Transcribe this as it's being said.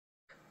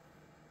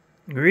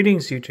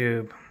Greetings,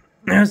 YouTube.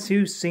 As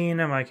you've seen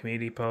in my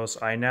community posts,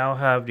 I now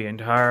have the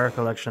entire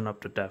collection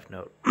up to Death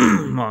Note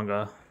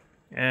manga.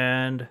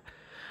 And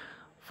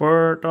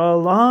for the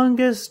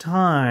longest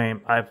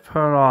time, I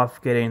put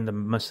off getting the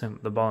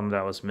volume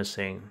that was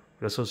missing.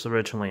 This was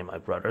originally my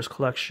brother's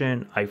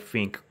collection. I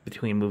think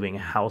between moving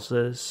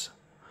houses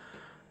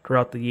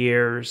throughout the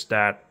years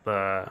that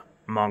the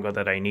manga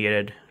that I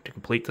needed to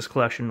complete this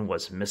collection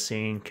was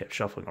missing, kept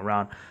shuffling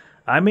around.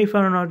 I may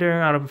find another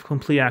there out of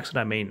complete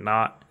accident, I may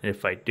not.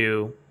 If I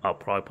do, I'll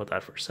probably put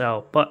that for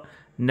sale. But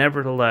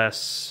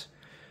nevertheless,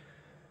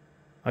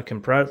 I can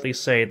proudly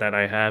say that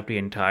I have the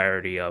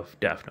entirety of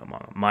Death Note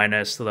manga,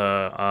 minus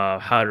the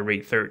How to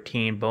Read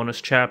 13 bonus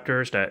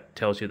chapters that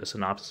tells you the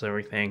synopsis of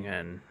everything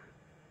and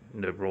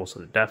the rules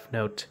of the Death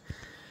Note.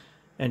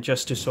 And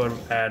just to sort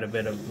of add a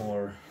bit of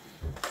more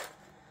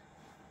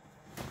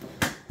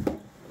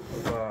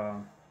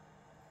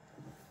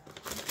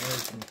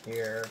everything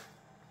here,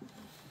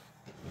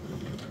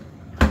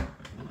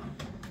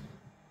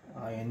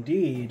 I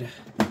indeed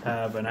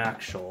have an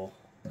actual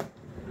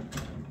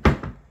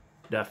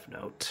Death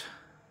Note.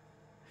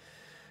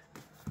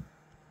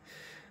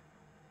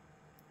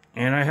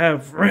 And I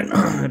have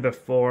written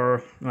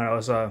before, when I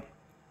was a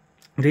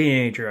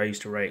teenager, I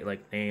used to write like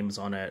names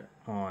on it,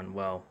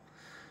 well,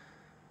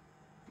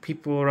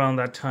 people around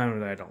that time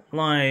that I don't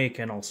like,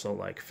 and also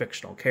like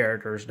fictional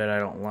characters that I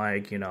don't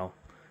like, you know.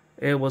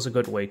 It was a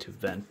good way to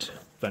vent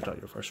out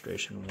your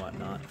frustration and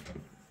whatnot.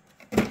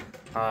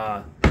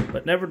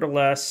 But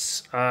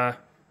nevertheless,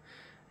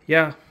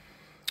 yeah,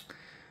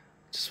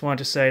 just want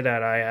to say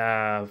that I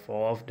have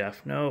all of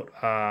Death Note.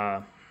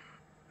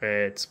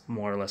 It's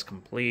more or less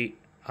complete.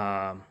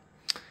 The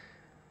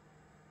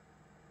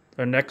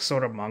next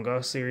sort of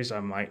manga series I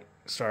might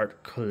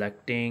start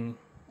collecting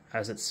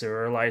as it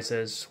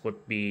serializes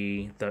would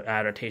be the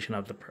adaptation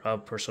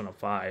of Persona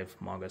 5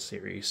 manga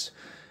series.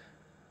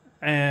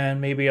 And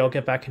maybe I'll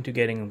get back into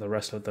getting the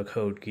rest of the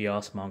Code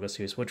Geass manga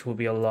series, which will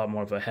be a lot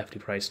more of a hefty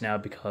price now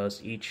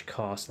because each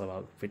costs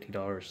about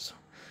 $50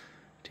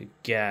 to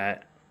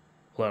get,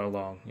 let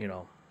alone, you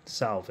know,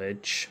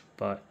 salvage.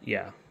 But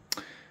yeah,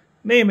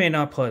 may or may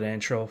not put an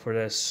intro for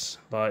this,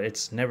 but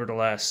it's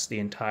nevertheless the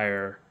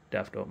entire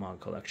Death Note manga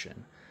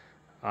collection.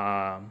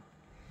 At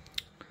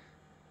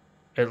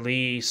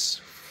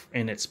least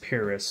in its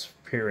purest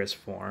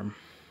form.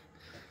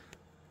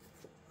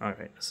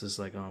 Alright, this is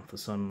like off the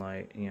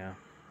sunlight, yeah,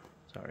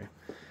 sorry.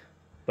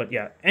 But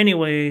yeah,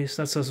 anyways,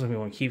 that's just me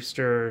on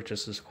Kiefster,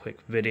 just this quick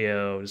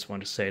video. Just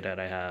wanted to say that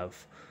I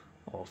have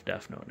all of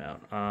Death Note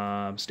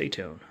now. Stay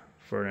tuned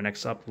for the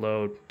next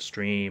upload,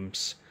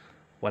 streams,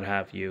 what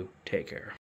have you. Take care.